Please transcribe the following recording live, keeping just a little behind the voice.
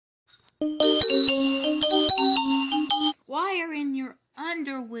Why are in your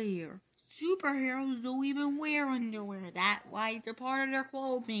underwear? Superheroes don't even wear underwear. That's why it's a part of their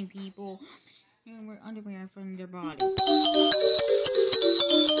clothing, people. They wear underwear from their body. What's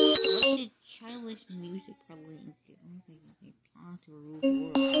the childish music playing?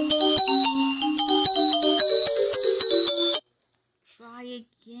 Try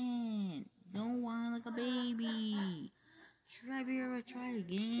again. Don't whine like a baby. Try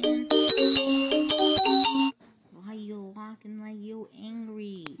again. Why you walking like you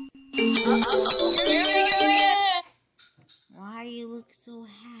angry? Why you look so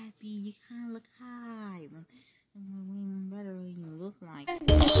happy? You kind of look high. Better than you look like.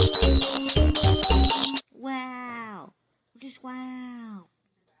 Wow. Just wow.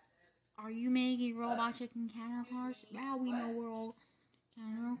 Are you making robot chicken counterparts? Wow, we know where all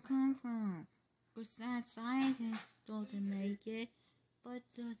counter come from. Because that scientist doesn't make it. But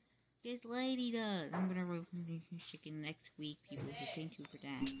this lady does. I'm gonna roast chicken next week, people. So thank you for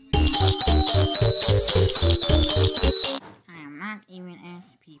that. I am not even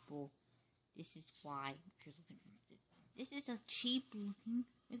asking people. This is why. This is a cheap looking.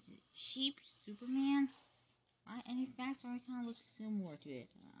 Cheap Superman. And in fact, I kind of look similar to it.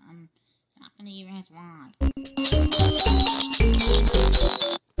 I'm not gonna even ask why.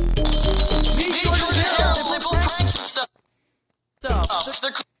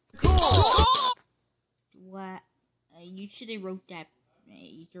 What? You should have wrote that.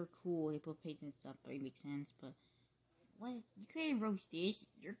 You're cool. They put pages and stuff. That makes sense. But what? You can't roast this.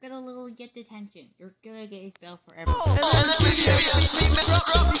 You're gonna literally get detention. You're gonna get expelled forever.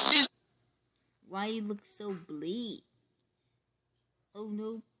 Why you look so bleak? Oh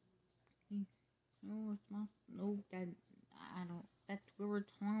no. No, it's not. No, that I don't. That's where we're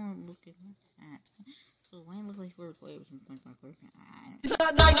talking. Look at that. So why look like we're playing with some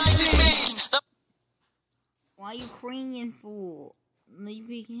why you crying for?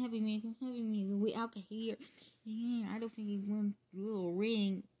 You can have me. We out here. Yeah, I don't think he wants a little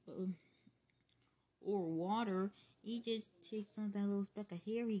ring or water. He just takes on that little speck of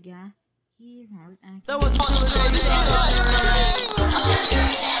hair he got.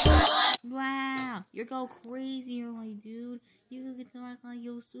 Wow, you're go crazy, like, dude. You get to act like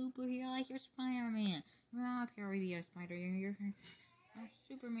you're superhero, like you're Spider-Man. You're not a parody of Spider-Man. You're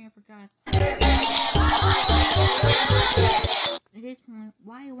Superman, for God's sake. At this point,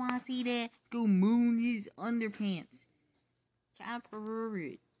 why you want to see that go moon his underpants? Child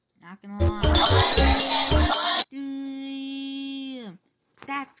pervert. Not gonna lie. Damn.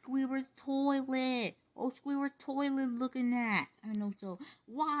 That's Squidward's toilet. Oh, Squidward's toilet looking at. I know so.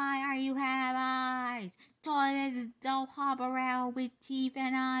 Why are you have eyes? Toilets don't hop around with teeth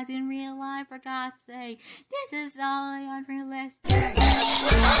and eyes in real life, for God's sake. This is totally unrealistic.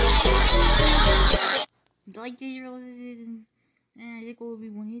 Like this really it will be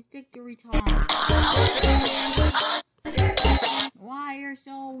when his victory time. Why you're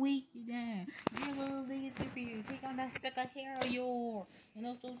so weak then? You're a little bit for you. Take on that speck of hair of yours. And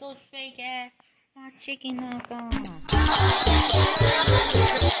also those fake ass chicken knockoffs.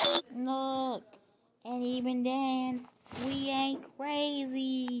 Look. And even then, we ain't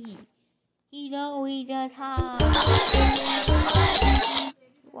crazy. He know he just hot.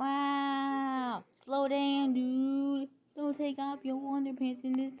 Wow. Slow down, dude. Don't take off your underpants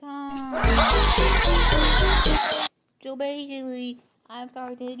in this time. So basically, I'm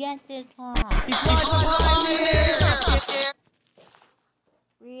starting to get this one.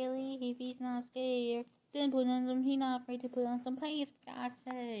 Really? If he's not scared, then put on some. He's not afraid to put on some pants, for God's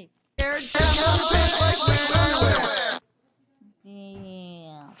sake.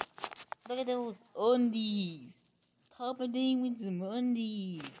 Yeah. Look at those undies. Covered with some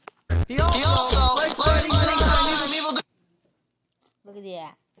undies. He also likes fighting evil. Look at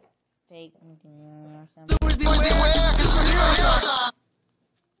that. Fake or something.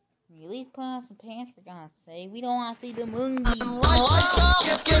 Really? Put on some pants, for God's sake. We don't want to see the undies.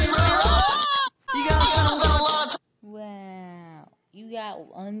 Wow. You got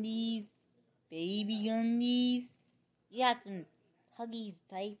undies, baby undies. You got some Huggies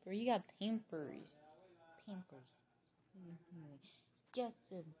diaper. You got Pampers. Get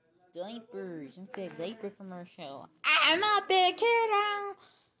some diapers. I'm a diaper commercial. I'm not a big kid now.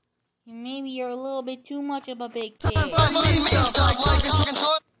 Maybe you're a little bit too much of a big kid.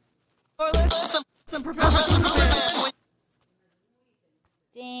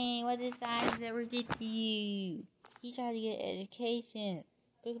 Dang, what this size ever did to you? He tried to get education.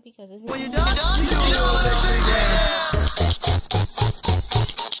 Because of when you're done, you do a victory dance.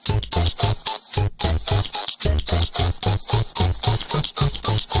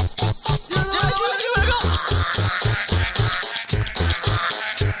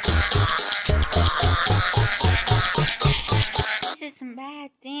 This is some bad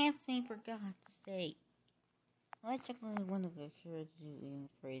dancing, for God's sake. Let's check one of the cures to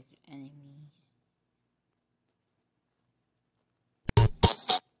phrase enemies.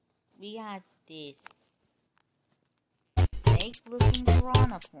 We got this fake-looking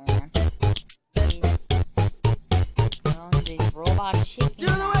piranha plant. This robot chicken.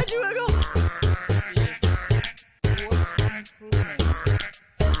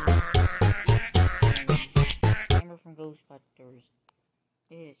 Remember from Ghostbusters.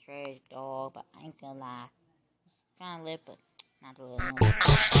 This is a trash dog, but I ain't gonna lie. It's kind of lit, but not a little.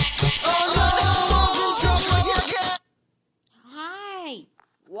 Hi!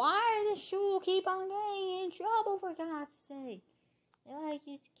 Why does the shoe keep on getting in trouble, for God's sake? Like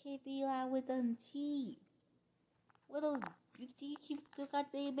it can't be like with them teeth. What those big teeth keep look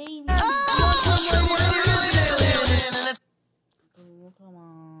at their baby? Oh, come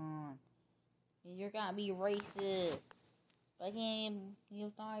on. You're gonna be racist. But I can't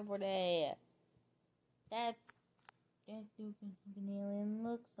feel sorry for that. That stupid alien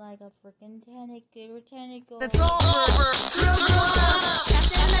looks like a freaking tentacle. It's over!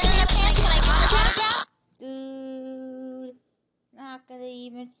 Dude, not gonna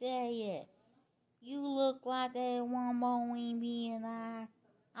even say it. You look like that one boy being like,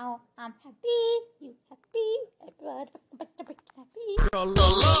 oh, I'm happy, you happy, happy. Look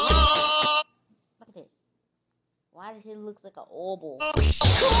at this. Why does he look like an oval?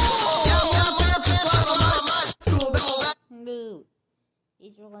 Dude,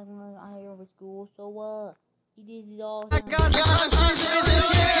 he's like I hear over school, so what? He does it all the time.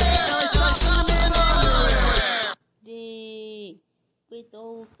 Dude, with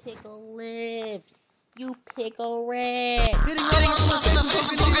those pickle lips, you pickle red.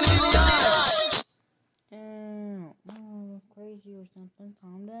 Damn, oh, crazy or something.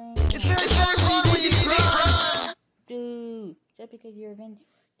 Calm down. It's very fun when you cry. Dude, just because you're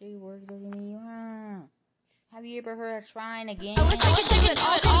they work doesn't mean you are. Have you ever heard of trying again? I wish I could do it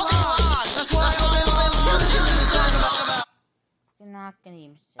all day long. That's why You're not gonna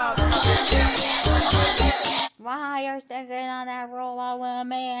even say. Why you're sticking on that robot with a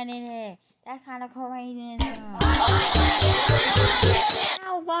man in it? That kind of craziness.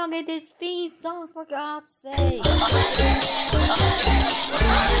 How long is this theme song, for God's sake?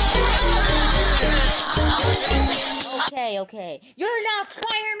 Okay. You're not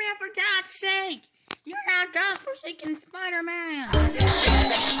Spider-Man, for God's sake! You're not godforsaken Spider-Man!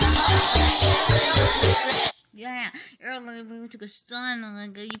 Yeah, you're like to the sun,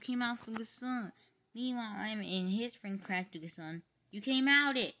 like you came out from the sun. Meanwhile, I'm in his spring crack to the sun. You came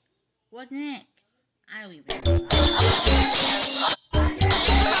out it. What next? I don't even know.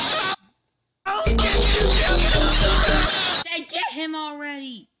 Say, get him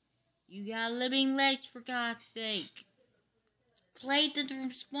already! You got living legs, for God's sake. Plankton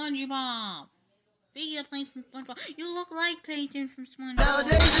from SpongeBob. Speaking of Plankton from SpongeBob, you look like Plankton from SpongeBob.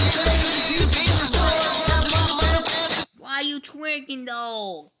 Why are you twerking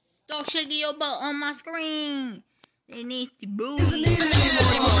though? Stop shaking your butt on my screen. They need to booty.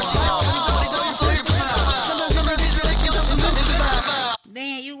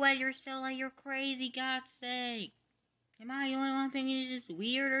 Man, you let yourself like you're crazy, God's sake. Am I the only one thinking it's just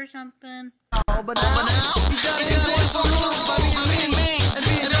weird or something? Oh, but now you gotta get going for me.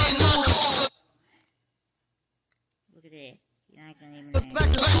 Look at that. You're not gonna even. Let's back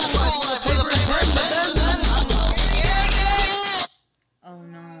to school. Oh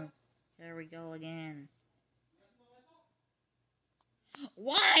no. There we go again.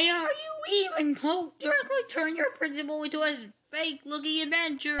 Why are you even directly turn your principal into a fake looking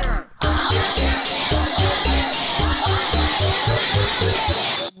adventure?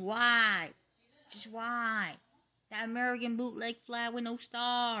 Why? Just why? That American bootleg flag with no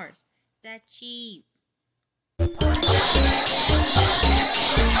stars. That cheap.